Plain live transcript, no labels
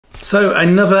So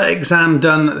another exam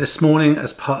done this morning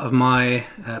as part of my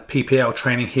PPL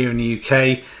training here in the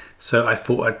UK. So I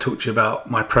thought I'd talk to you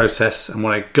about my process and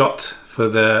what I got for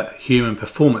the human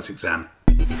performance exam.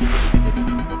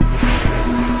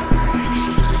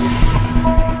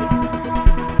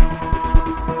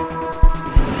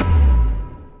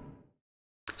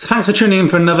 So thanks for tuning in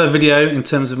for another video in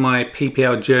terms of my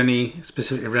PPL journey,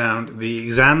 specifically around the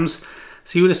exams.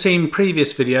 So you would have seen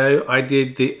previous video, I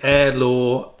did the air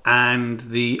law and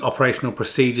the operational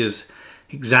procedures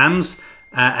exams.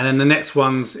 And then the next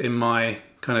ones in my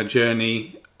kind of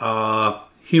journey are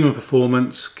human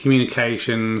performance,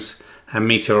 communications, and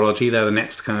meteorology. They're the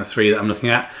next kind of three that I'm looking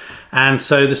at. And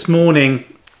so this morning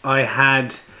I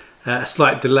had a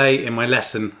slight delay in my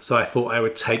lesson. So I thought I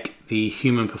would take the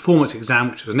human performance exam,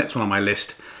 which was the next one on my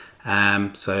list.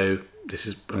 So this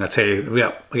is, I'm going to tell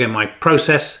you again my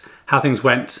process, how things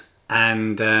went,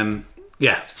 and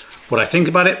yeah, what I think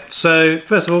about it. So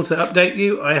first of all, to update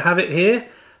you, I have it here,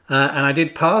 and I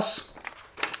did pass.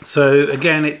 So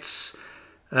again, it's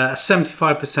a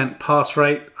 75% pass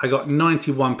rate. I got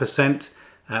 91%,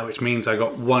 which means I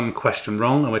got one question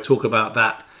wrong, and we'll talk about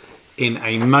that in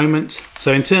a moment.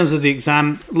 So in terms of the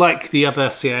exam, like the other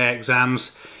CAA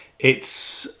exams,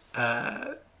 it's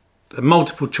a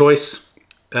multiple choice.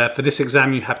 For this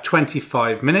exam, you have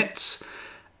 25 minutes.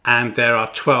 And there are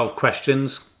 12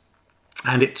 questions,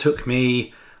 and it took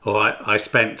me, or I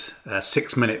spent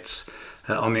 6 minutes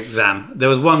on the exam. There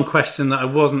was one question that I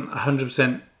wasn't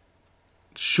 100%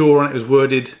 sure on. It was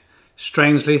worded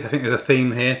strangely. I think there's a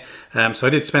theme here. So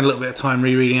I did spend a little bit of time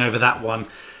rereading over that one.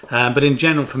 But in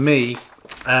general, for me,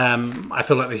 I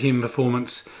feel like the human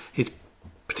performance is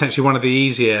potentially one of the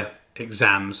easier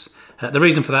exams. The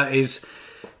reason for that is,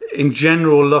 in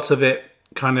general, a lot of it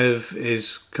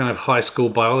is kind of high school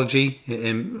biology,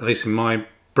 at least in my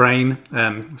brain.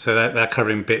 So they're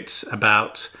covering bits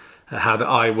about how the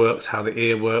eye works, how the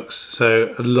ear works.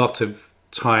 So a lot of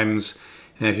times,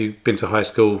 you know, if you've been to high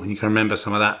school and you can remember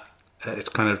some of that, it's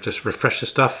kind of just refresher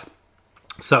stuff.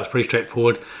 So that was pretty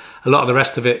straightforward. A lot of the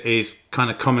rest of it is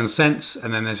kind of common sense,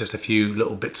 and then there's just a few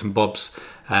little bits and bobs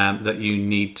that you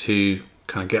need to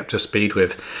kind of get up to speed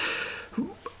with.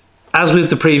 As with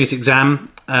the previous exam,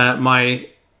 my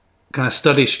kind of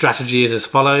study strategy is as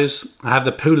follows. I have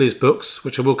the Pooley's books,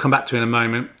 which I will come back to in a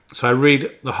moment. So I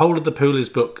read the whole of the Pooley's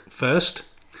book first.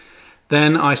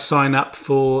 Then I sign up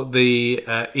for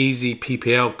the Easy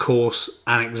PPL course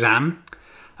and exam.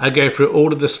 I go through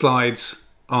all of the slides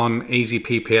on Easy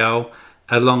PPL,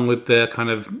 along with the kind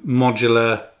of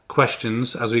modular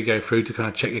questions as we go through to kind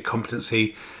of check your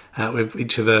competency with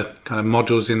each of the kind of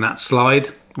modules in that slide,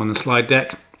 on the slide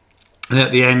deck. And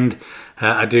at the end,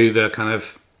 I do the kind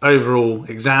of overall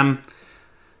exam,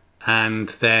 and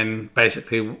then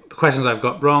basically the questions I've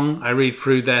got wrong, I read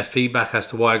through their feedback as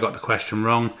to why I got the question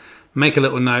wrong, make a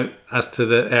little note as to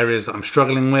the areas that I'm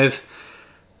struggling with,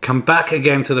 come back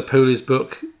again to the Pooley's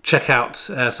book, check out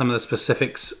some of the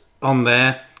specifics on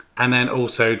there, and then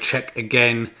also check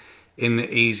again in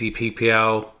the Easy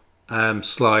PPL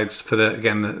slides for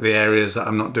the areas that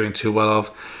I'm not doing too well of,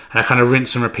 and I kind of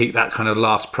rinse and repeat that kind of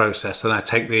last process. And I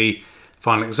take the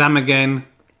final exam again,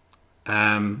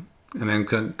 and then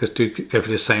just go through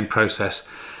the same process.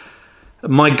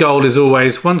 My goal is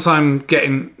always, once I'm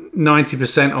getting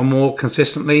 90% or more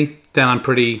consistently, then I'm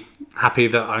pretty happy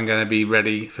that I'm going to be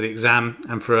ready for the exam.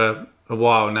 And for a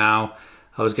while now,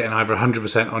 I was getting either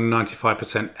 100% or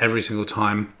 95% every single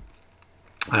time.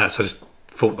 So I just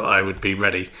thought that I would be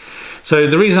ready. So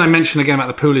the reason I mention again about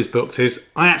the Pooley's books is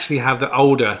I actually have the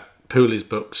older Pooley's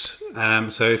books.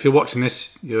 So if you're watching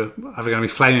this, you're either going to be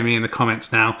flaming me in the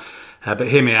comments now, but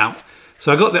hear me out.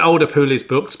 So I got the older Pooley's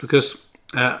books because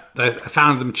I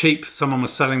found them cheap. Someone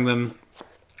was selling them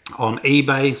on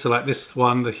eBay. So like this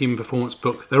one, the Human Performance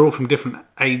book, they're all from different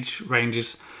age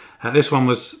ranges. This one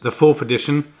was the 4th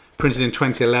edition, printed in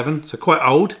 2011, so quite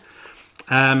old.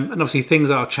 And obviously things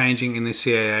are changing in the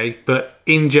CAA, but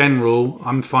in general,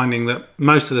 I'm finding that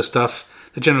most of the stuff,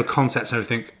 the general concepts and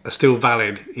everything, are still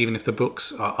valid, even if the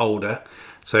books are older.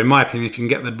 So in my opinion, if you can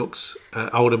get the books,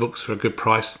 older books for a good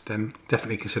price, then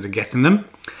definitely consider getting them.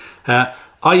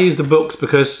 I use the books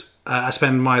because I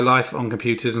spend my life on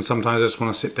computers, and sometimes I just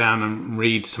want to sit down and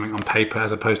read something on paper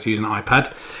as opposed to using an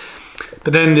iPad.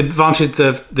 But then the advantage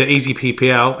of the Easy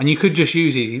PPL, and you could just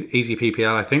use Easy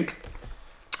PPL, I think.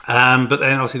 But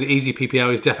then obviously the Easy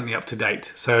PPL is definitely up to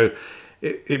date. So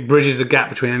it bridges the gap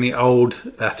between any old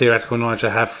theoretical knowledge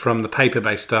I have from the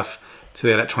paper-based stuff to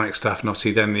the electronic stuff. And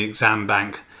obviously then the exam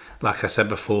bank, like I said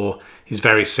before, is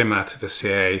very similar to the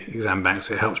CAA exam bank.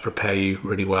 So it helps prepare you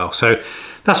really well. So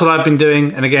that's what I've been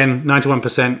doing. And again,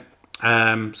 91%.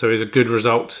 So it's a good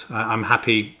result. I'm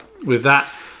happy with that.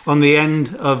 On the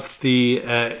end of the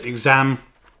exam,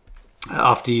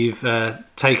 after you've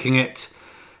taken it,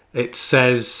 it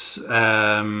says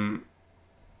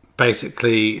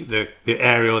basically the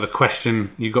area or the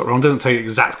question you got wrong. It doesn't tell you the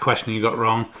exact question you got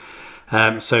wrong.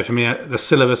 So for me, the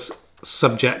syllabus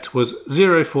subject was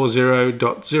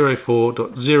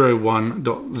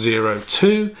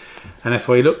 040.04.01.02. And if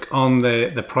we look on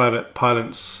the private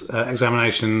pilots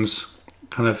examinations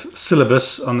kind of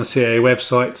syllabus on the CAA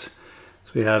website,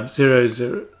 so we have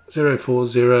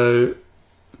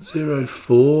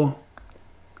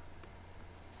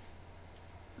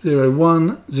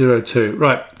 040.04.01.02.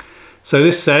 Right. So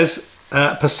this says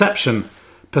perception,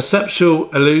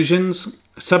 perceptual illusions,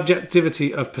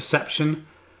 subjectivity of perception,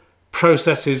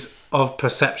 processes of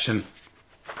perception.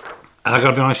 And I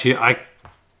gotta be honest with you, I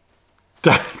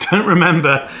don't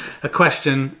remember a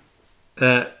question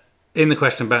in the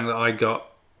question bank that I got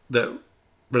that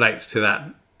relates to that.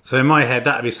 So in my head,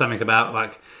 that would be something about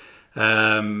like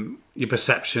your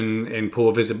perception in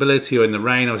poor visibility or in the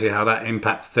rain, obviously how that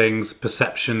impacts things,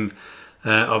 perception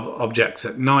of objects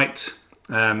at night.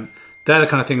 They're the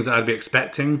kind of things that I'd be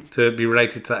expecting to be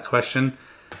related to that question.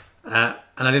 And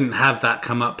I didn't have that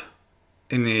come up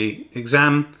in the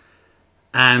exam,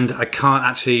 and I can't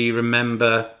actually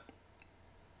remember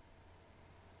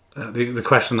the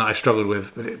question that I struggled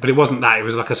with, but it wasn't that. It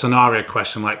was like a scenario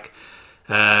question, like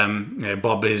you know,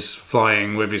 Bob is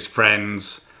flying with his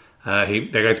friends. They're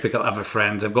going to pick up other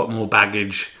friends. They've got more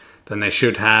baggage than they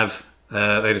should have.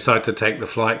 They decide to take the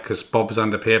flight because Bob's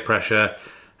under peer pressure,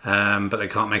 but they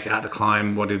can't make it out the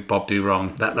climb. What did Bob do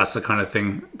wrong? That's the kind of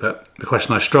thing that the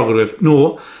question I struggled with.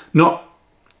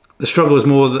 The struggle was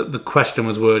more that the question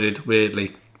was worded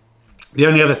weirdly. The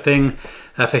only other thing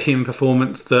for human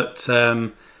performance that,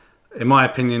 in my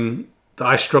opinion, that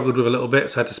I struggled with a little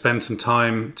bit, so I had to spend some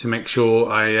time to make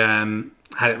sure I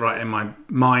had it right in my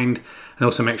mind, and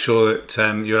also make sure that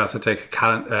you'll have to take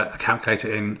a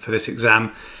calculator in for this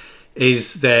exam,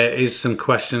 is there is some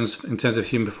questions in terms of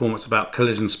human performance about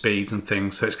collision speeds and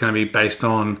things. So it's going to be based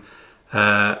on you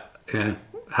know,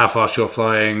 how fast you're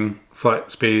flying, flight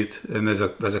speed, and there's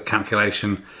a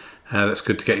calculation that's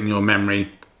good to get in your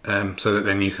memory, so that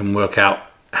then you can work out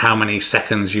how many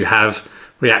seconds you have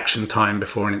reaction time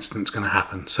before an incident's going to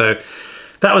happen. So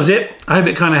that was it. I hope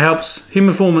it kind of helps.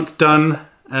 Human performance done.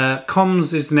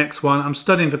 Comms is the next one. I'm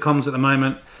studying for comms at the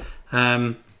moment.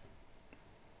 I'm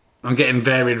getting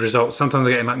varied results. Sometimes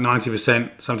I'm getting like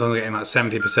 90%, sometimes I'm getting like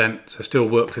 70%. So still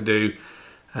work to do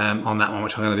on that one,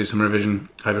 which I'm going to do some revision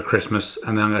over Christmas,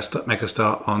 and then I'm going to make a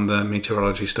start on the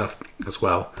meteorology stuff as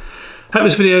well. Hope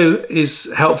this video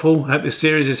is helpful. Hope this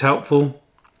series is helpful.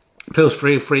 Please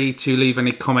feel free to leave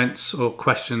any comments or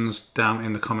questions down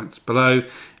in the comments below.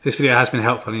 If this video has been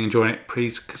helpful and you're enjoying it,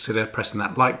 please consider pressing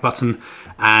that like button.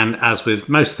 And as with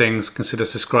most things, consider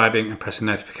subscribing and pressing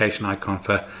the notification icon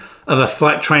for other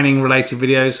flight training related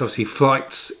videos. Obviously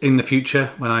flights in the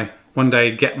future when I one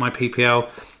day get my PPL,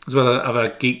 as well as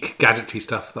other geek gadgetry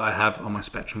stuff that I have on my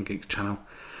Spectrum Geeks channel.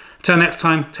 Until next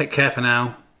time, take care for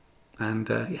now, and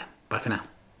yeah, bye for now.